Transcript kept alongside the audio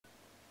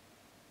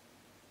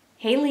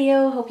Hey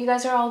Leo, hope you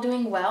guys are all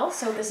doing well.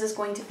 So this is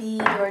going to be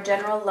your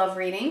general love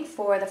reading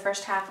for the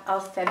first half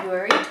of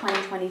February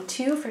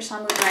 2022 for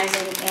Sun, Moon,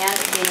 Rising, and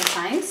Venus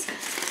signs.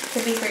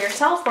 Could be for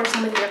yourself or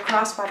somebody you're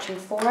cross-watching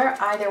for.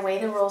 Either way,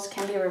 the roles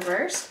can be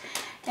reversed.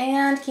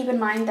 And keep in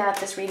mind that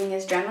this reading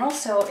is general,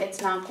 so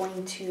it's not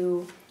going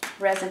to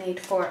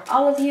resonate for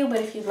all of you. But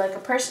if you'd like a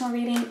personal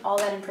reading, all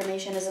that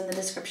information is in the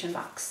description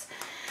box.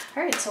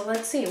 All right, so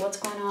let's see what's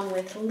going on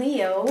with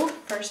Leo,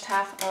 first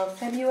half of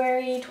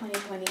February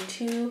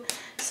 2022,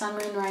 Sun,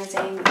 Moon,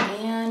 Rising,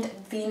 and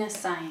Venus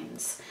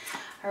signs.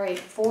 All right,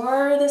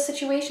 for the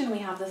situation, we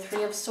have the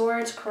Three of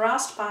Swords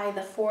crossed by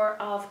the Four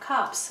of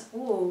Cups.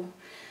 Ooh.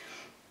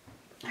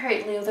 All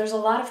right, Leo, there's a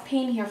lot of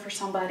pain here for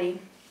somebody.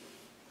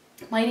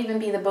 Might even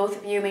be the both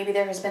of you. Maybe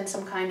there has been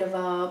some kind of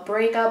a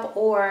breakup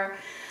or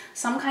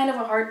some kind of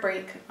a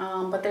heartbreak,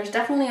 but there's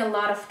definitely a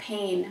lot of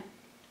pain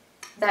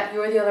that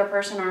you or the other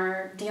person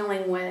are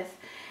dealing with,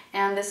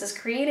 and this is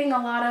creating a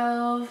lot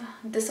of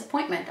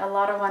disappointment, a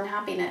lot of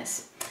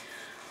unhappiness.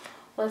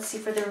 Let's see,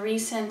 for the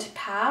recent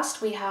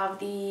past, we have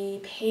the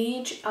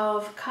Page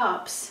of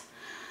Cups.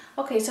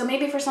 Okay, so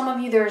maybe for some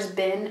of you there's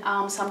been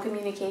some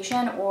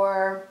communication,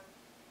 or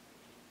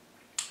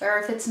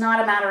if it's not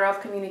a matter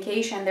of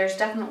communication, there's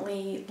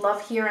definitely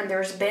love here and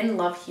there's been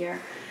love here.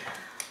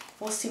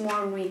 We'll see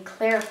more when we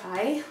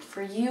clarify.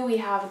 For you, we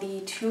have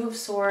the Two of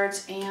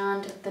Swords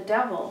and the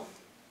Devil.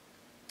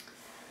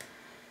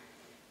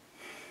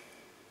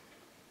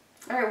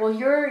 All right, well,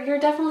 you're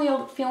definitely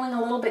feeling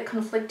a little bit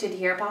conflicted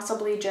here,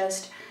 possibly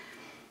just,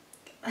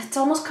 it's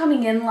almost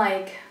coming in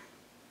like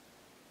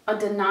a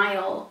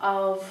denial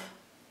of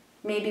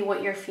maybe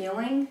what you're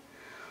feeling,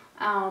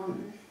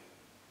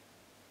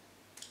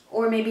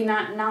 or maybe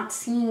not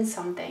seeing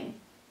something.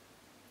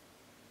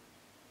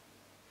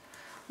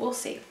 We'll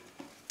see.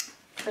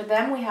 For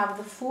them, we have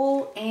the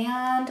Fool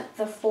and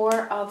the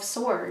Four of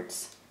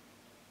Swords.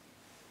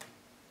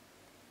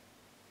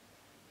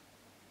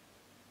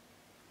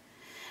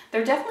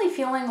 They're definitely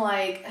feeling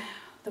like,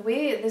 the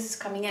way this is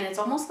coming in, it's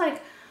almost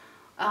like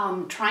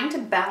trying to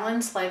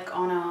balance like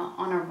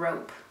on a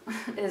rope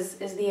is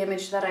the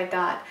image that I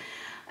got.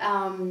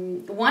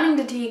 Wanting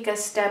to take a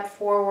step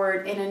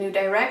forward in a new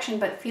direction,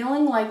 but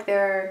feeling like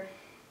they're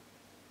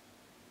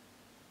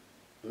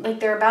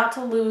about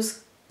to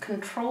lose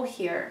control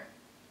here.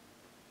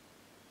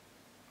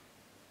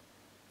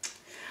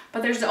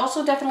 But there's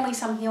also definitely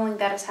some healing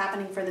that is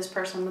happening for this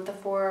person with the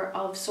Four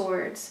of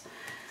Swords.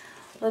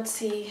 Let's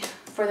see,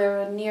 for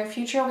the near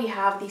future, we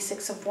have the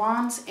Six of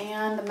Wands,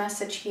 and the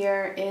message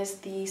here is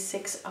the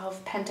Six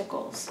of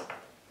Pentacles.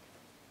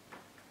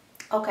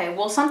 Okay,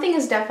 well, something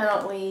is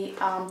definitely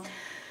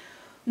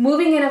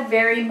moving in a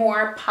very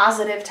more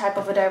positive type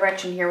of a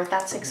direction here with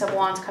that Six of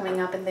Wands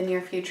coming up in the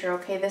near future.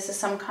 Okay, this is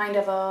some kind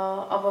of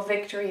a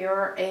victory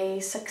or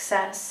a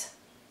success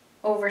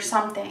over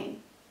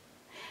something.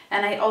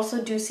 And I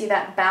also do see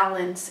that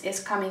balance is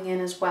coming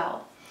in as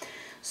well.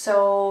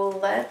 So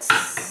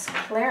let's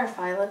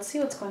clarify. Let's see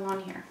what's going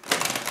on here.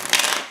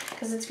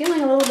 Because it's feeling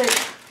a little bit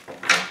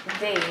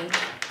vague,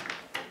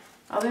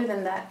 other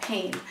than that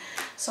pain.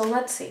 So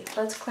let's see.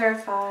 Let's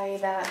clarify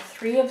that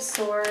Three of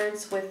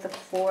Swords with the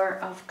Four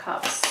of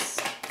Cups.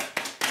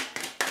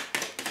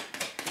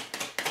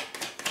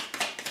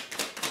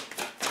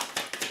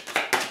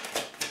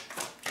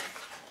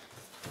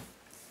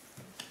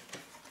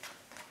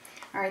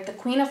 All right, the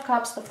Queen of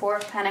Cups, the Four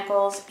of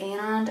Pentacles,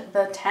 and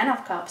the Ten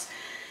of Cups.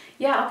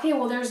 Yeah, okay,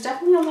 well, there's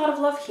definitely a lot of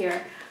love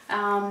here.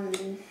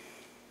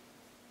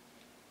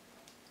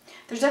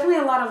 There's definitely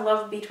a lot of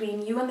love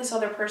between you and this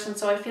other person.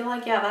 So I feel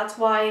like, yeah, that's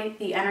why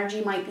the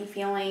energy might be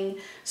feeling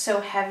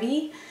so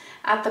heavy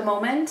at the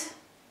moment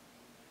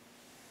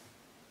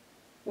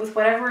with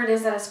whatever it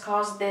is that has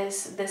caused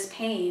this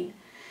pain.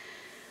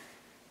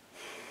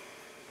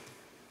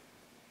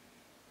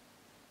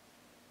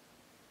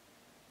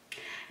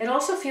 It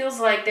also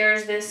feels like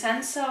there's this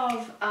sense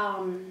of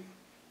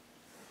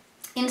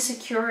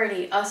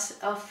insecurity,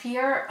 a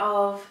fear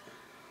of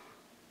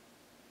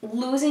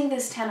losing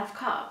this Ten of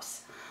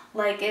Cups.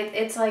 Like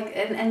it's like,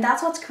 and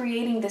that's what's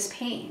creating this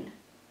pain.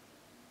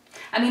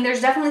 I mean, there's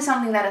definitely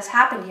something that has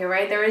happened here,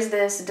 right? There is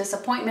this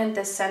disappointment,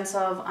 this sense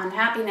of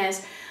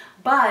unhappiness,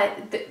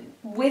 but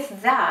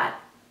with that,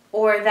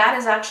 or that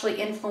is actually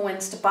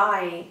influenced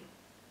by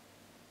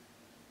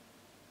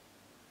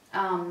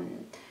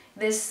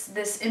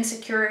this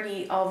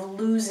insecurity of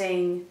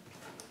losing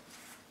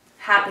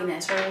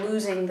happiness or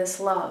losing this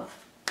love.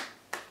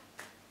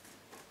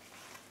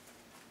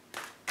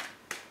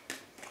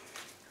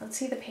 Let's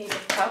see the Page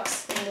of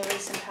Cups in the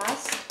recent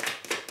past.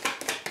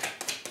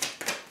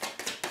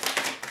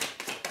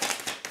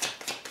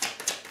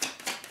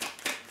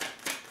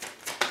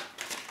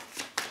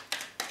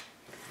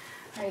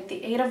 All right,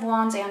 the Eight of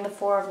Wands and the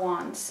Four of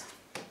Wands.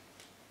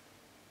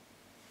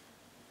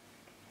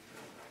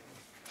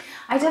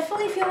 I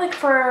definitely feel like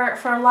for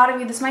a lot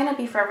of you, this might not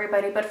be for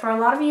everybody, but for a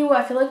lot of you,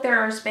 I feel like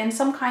there has been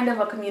some kind of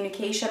a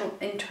communication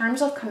in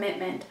terms of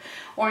commitment,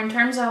 or in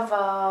terms of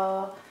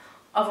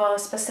a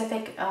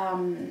specific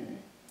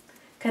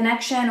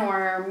connection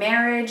or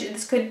marriage.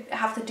 This could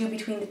have to do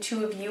between the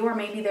two of you, or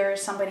maybe there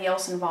is somebody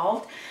else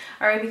involved.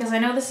 All right, because I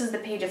know this is the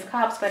Page of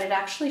Cups, but it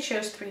actually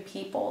shows 3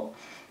 people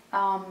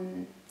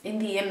in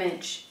the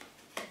image.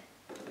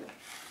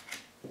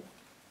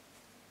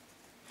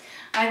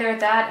 Either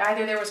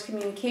there was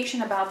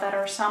communication about that,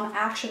 or some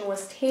action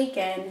was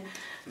taken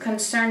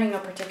concerning a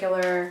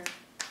particular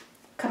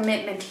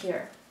commitment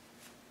here.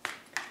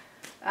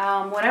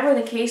 Whatever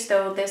the case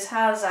though, this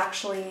has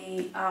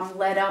actually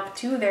led up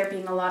to there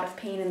being a lot of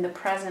pain in the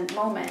present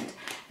moment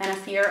and a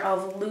fear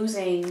of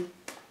losing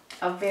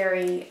a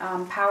very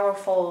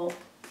powerful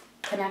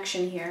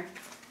connection here.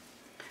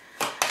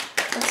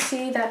 Let's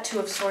see that 2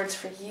 of Swords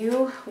for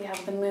you. We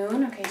have the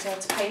Moon. Okay, so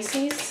it's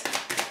Pisces.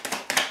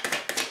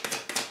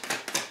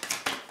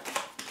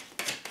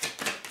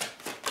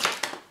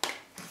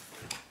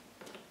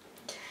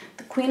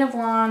 The Queen of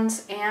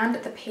Wands and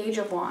the Page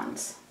of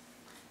Wands.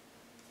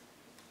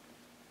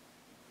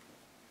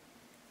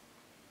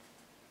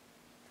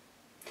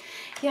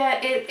 Yeah,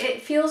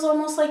 it feels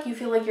almost like you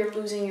feel like you're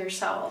losing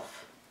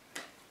yourself.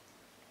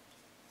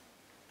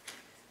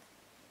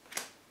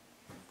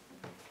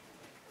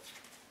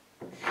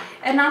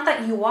 And not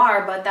that you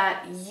are, but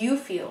that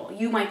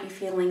you might be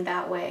feeling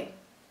that way.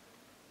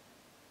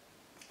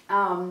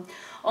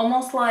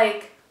 Almost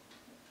like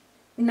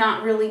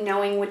not really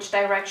knowing which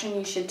direction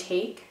you should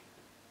take.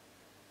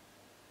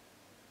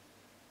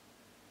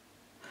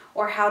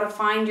 Or how to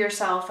find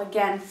yourself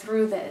again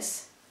through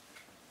this.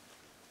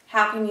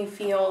 How can you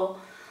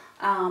feel,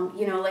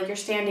 you know, like you're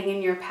standing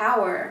in your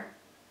power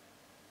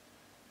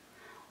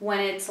when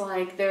it's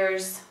like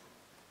there's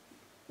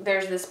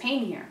this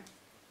pain here.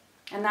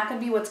 And that could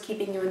be what's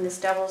keeping you in this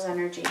Devil's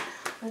energy.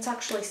 Let's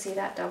actually see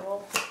that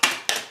Devil.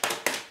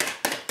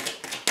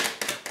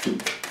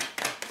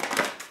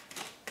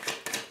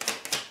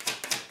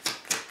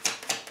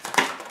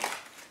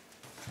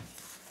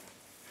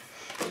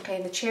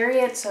 Okay, the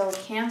Chariot, so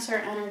Cancer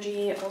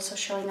energy also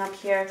showing up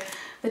here.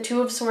 The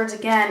 2 of Swords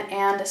again,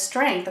 and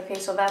Strength. Okay,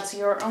 so that's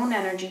your own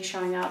energy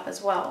showing up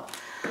as well.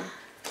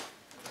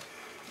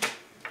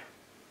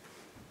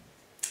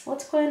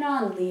 What's going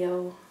on,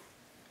 Leo?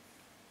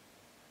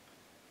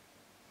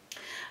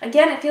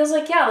 Again, it feels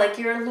like, yeah, like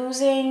you're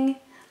losing,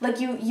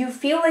 like you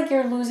feel like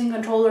you're losing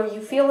control, or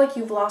you feel like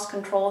you've lost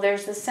control.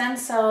 There's the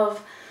sense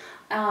of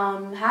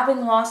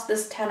having lost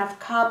this 10 of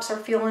Cups, or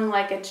feeling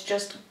like it's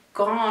just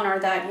gone, or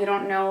that you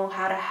don't know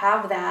how to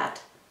have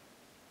that,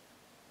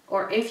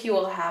 or if you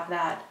will have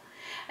that.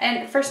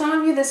 And for some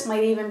of you, this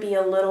might even be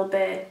a little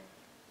bit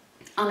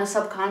on a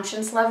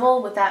subconscious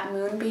level with that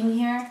Moon being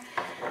here.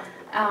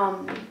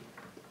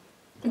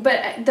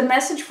 But the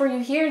message for you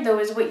here, though,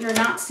 is what you're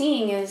not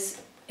seeing is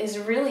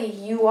really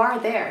you are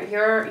there.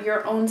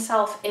 Your own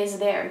self is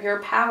there.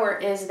 Your power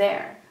is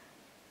there.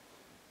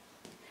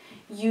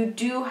 You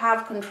do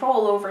have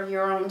control over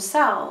your own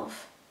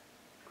self.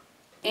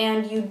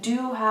 And you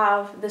do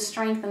have the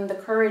strength and the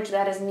courage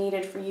that is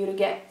needed for you to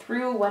get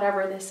through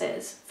whatever this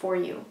is for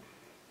you.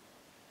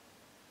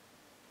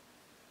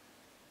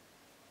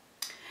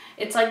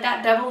 It's like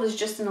that Devil is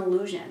just an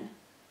illusion.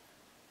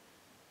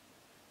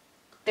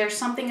 There's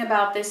something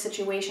about this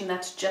situation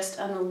that's just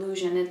an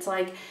illusion. It's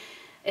like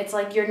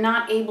you're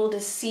not able to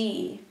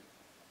see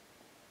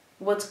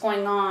what's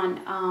going on,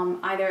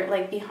 either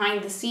like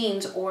behind the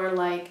scenes or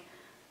like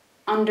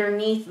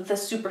underneath the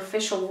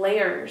superficial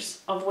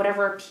layers of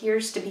whatever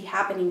appears to be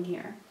happening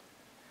here.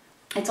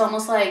 It's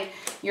almost like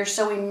you're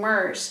so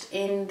immersed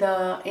in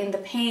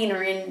the pain,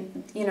 or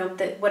in, you know,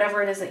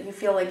 whatever it is that you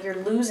feel like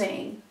you're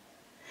losing.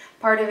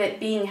 Part of it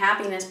being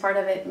happiness, part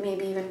of it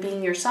maybe even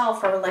being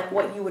yourself, or like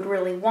what you would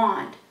really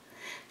want.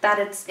 That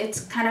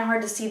it's kind of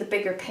hard to see the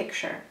bigger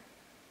picture.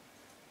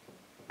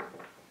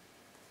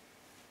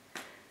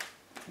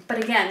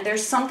 But again,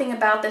 there's something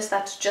about this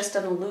that's just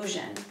an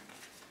illusion.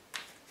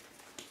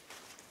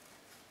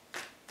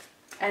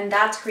 And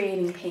that's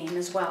creating pain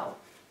as well.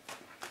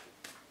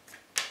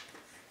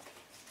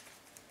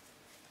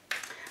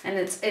 And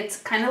it's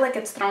kind of like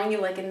it's throwing you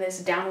like in this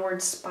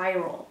downward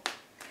spiral.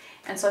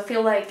 And so I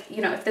feel like,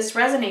 you know, if this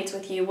resonates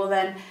with you, well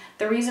then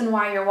the reason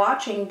why you're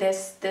watching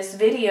this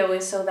video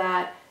is so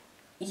that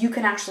you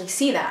can actually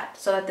see that.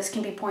 So that this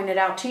can be pointed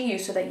out to you,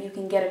 so that you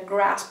can get a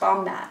grasp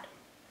on that.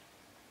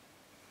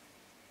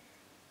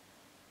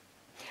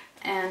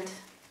 And,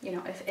 you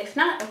know, if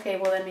not, okay,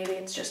 well then maybe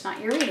it's just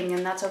not your reading,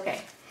 and that's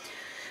okay.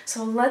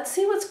 So let's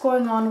see what's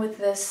going on with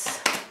this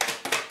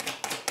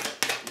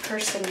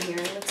person here.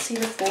 Let's see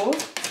the Fool.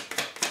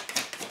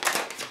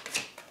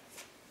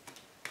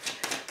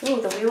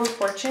 Ooh, the Wheel of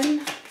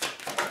Fortune.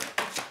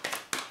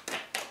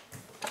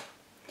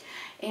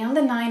 And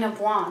the 9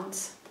 of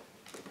Wands.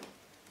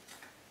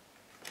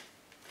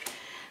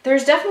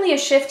 There's definitely a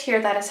shift here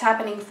that is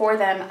happening for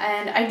them,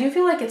 and I do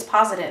feel like it's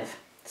positive.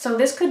 So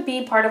this could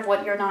be part of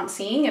what you're not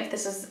seeing, if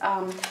this is,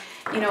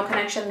 you know,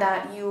 connection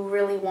that you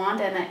really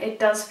want, and it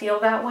does feel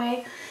that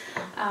way.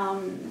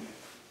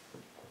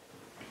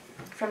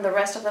 From the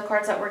rest of the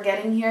cards that we're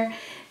getting here,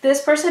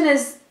 this person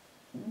is,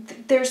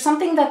 there's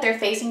something that they're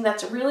facing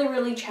that's really,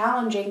 really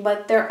challenging,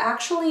 but they're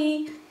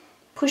actually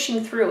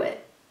pushing through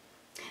it.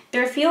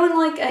 They're feeling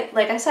like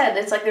I said,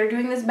 it's like they're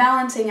doing this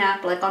balancing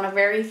act, like on a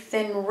very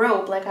thin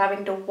rope, like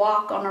having to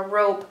walk on a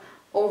rope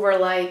over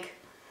like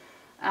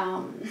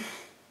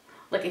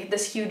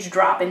this huge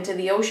drop into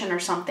the ocean or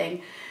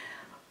something.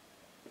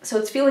 So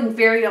it's feeling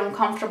very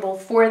uncomfortable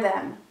for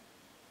them.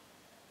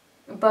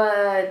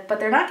 But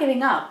they're not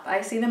giving up.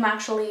 I see them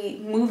actually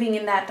moving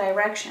in that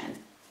direction.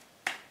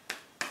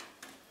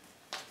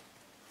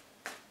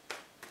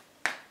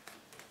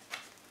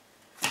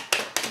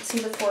 Let's see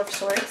the Four of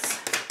Swords.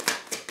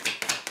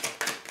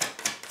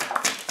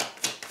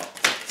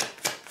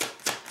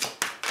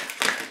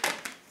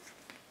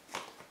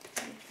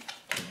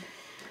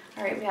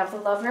 All right, we have the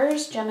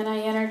Lovers, Gemini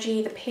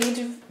energy, the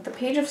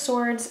Page of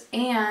Swords,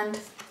 and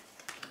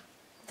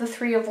the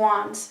Three of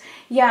Wands.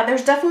 Yeah,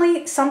 there's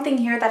definitely something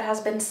here that has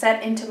been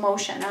set into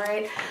motion, all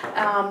right?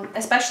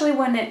 Especially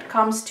when it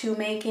comes to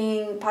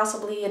making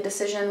possibly a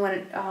decision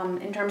when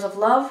in terms of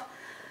love.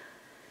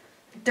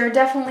 They're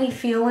definitely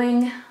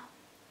feeling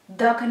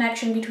the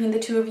connection between the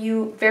two of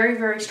you very,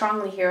 very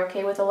strongly here,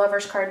 okay, with the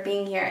Lovers card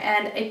being here.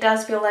 And it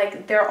does feel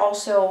like they're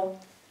also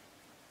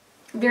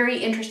very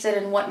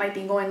interested in what might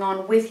be going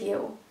on with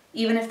you,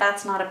 even if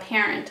that's not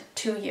apparent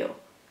to you,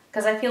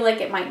 because I feel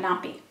like it might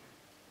not be.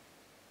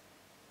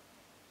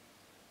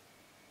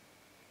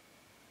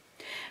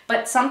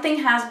 But something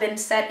has been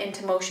set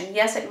into motion.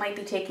 Yes, it might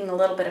be taking a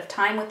little bit of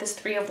time with this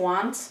Three of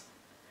Wands,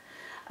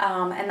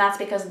 and that's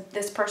because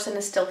this person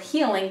is still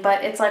healing,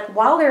 but it's like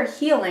while they're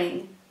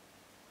healing,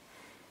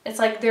 it's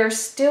like they're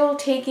still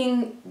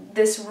taking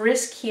this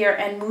risk here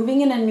and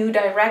moving in a new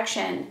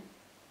direction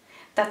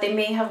that they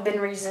may have been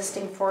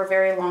resisting for a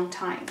very long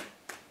time.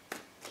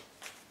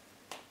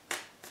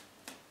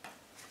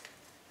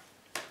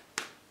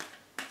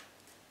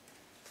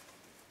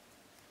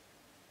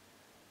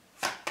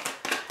 All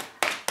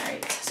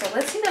right, so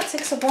let's see that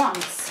Six of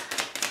Wands.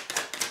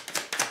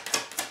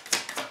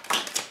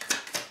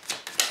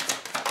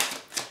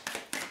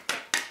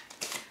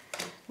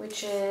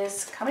 Which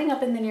is coming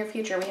up in the near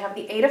future. We have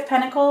the Eight of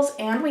Pentacles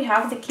and we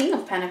have the King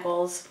of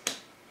Pentacles.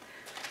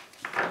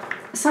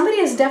 Somebody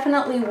is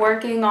definitely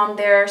working on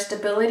their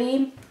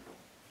stability,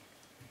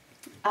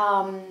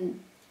 and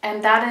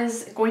that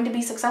is going to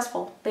be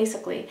successful,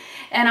 basically.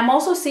 And I'm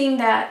also seeing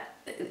that,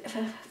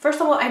 first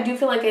of all, I do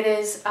feel like it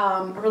is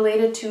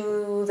related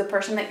to the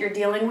person that you're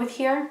dealing with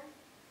here.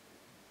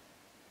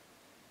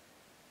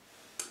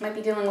 Might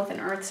be dealing with an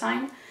earth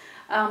sign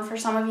for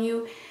some of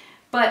you.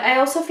 But I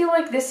also feel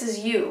like this is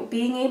you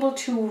being able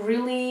to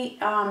really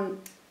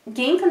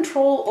gain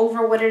control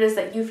over what it is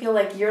that you feel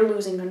like you're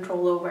losing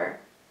control over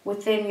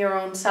within your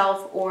own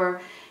self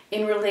or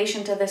in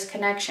relation to this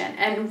connection.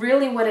 And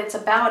really what it's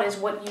about is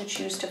what you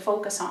choose to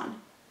focus on.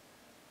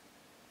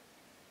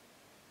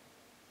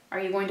 Are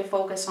you going to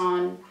focus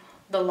on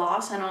the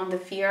loss and on the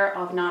fear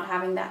of not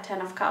having that Ten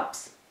of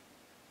Cups?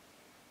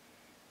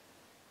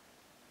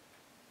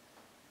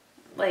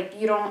 Like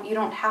you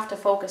don't have to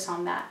focus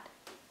on that,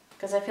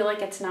 because I feel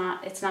like it's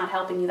not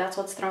helping you. That's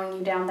what's throwing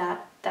you down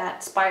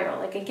that spiral.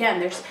 Like again,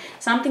 there's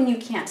something you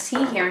can't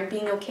see here, and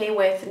being okay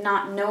with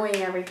not knowing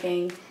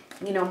everything,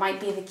 you know,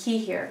 might be the key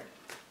here.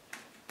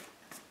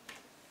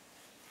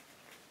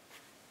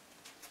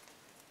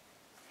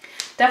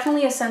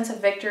 Definitely a sense of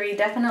victory,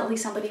 definitely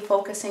somebody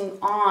focusing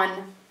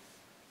on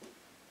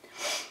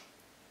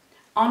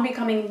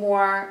becoming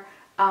more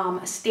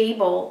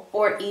stable,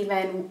 or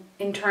even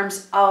in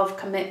terms of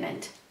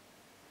commitment.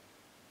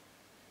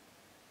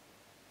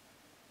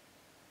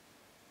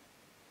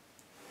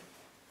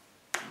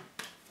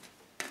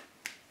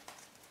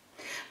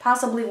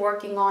 Possibly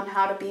working on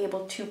how to be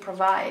able to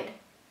provide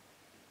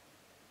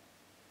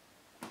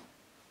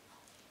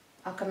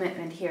a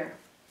commitment here.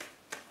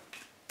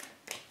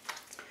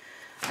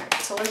 All right,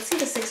 so let's see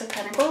the Six of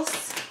Pentacles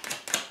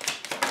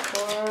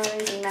for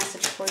the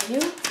message for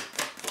you.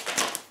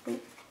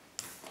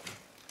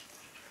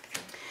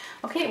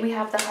 Okay, we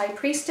have the High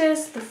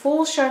Priestess, the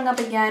Fool showing up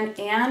again,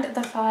 and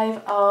the Five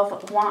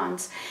of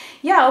Wands.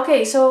 Yeah,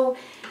 okay, so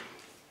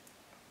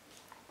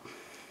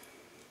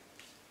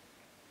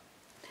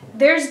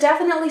there's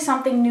definitely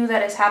something new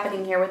that is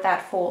happening here with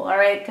that Fool, all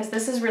right? Because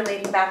this is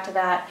relating back to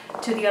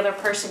the other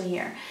person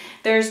here.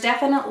 There's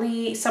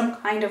definitely some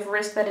kind of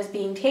risk that is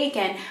being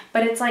taken,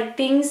 but it's like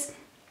things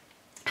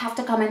have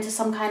to come into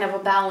some kind of a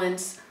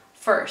balance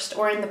first,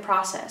 or in the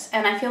process.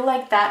 And I feel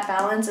like that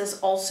balance is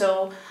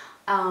also,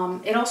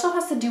 it also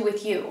has to do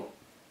with you.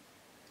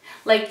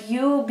 Like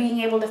you being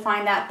able to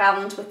find that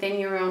balance within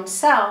your own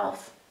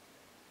self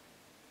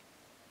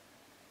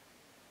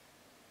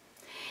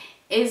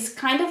is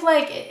kind of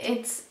like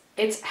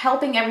it's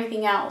helping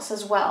everything else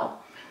as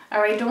well. All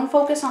right, don't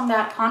focus on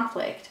that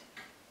conflict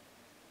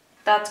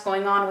that's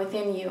going on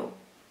within you.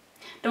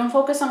 Don't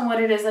focus on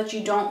what it is that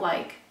you don't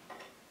like.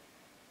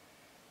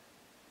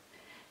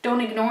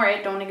 Don't ignore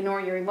it, don't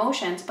ignore your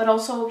emotions, but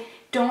also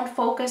don't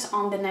focus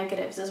on the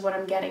negatives is what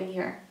I'm getting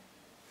here.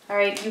 All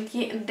right,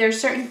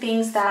 there's certain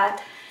things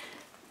that,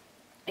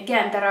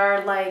 again, that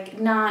are like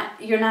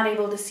you're not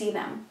able to see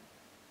them.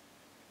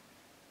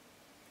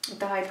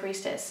 The High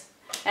Priestess.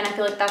 And I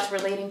feel like that's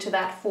relating to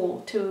that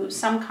Fool, to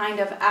some kind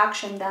of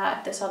action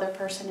that this other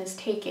person is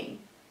taking.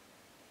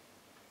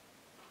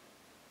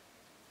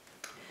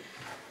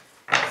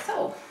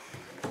 So,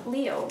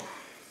 Leo,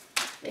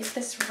 if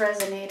this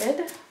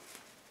resonated,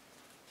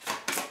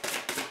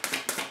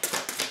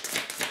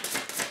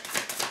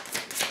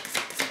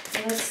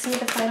 let's see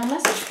the final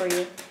message for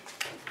you.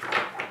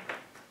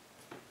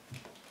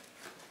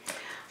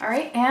 All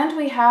right, and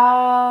we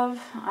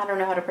have, I don't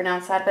know how to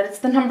pronounce that, but it's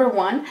the number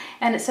 1,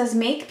 and it says,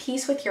 make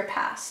peace with your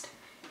past.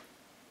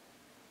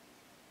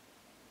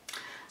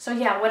 So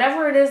yeah,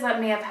 whatever it is that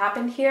may have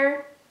happened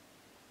here,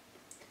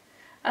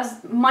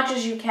 as much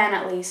as you can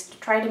at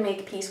least, try to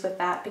make peace with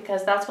that,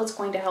 because that's what's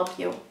going to help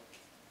you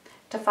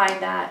to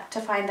find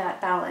that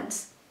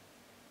balance.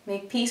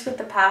 Make peace with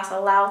the past,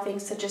 allow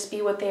things to just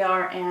be what they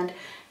are, and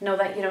know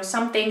that, you know,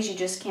 some things you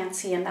just can't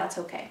see, and that's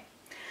okay.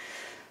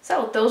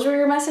 So those were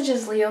your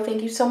messages, Leo.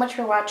 Thank you so much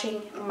for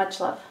watching. Much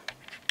love.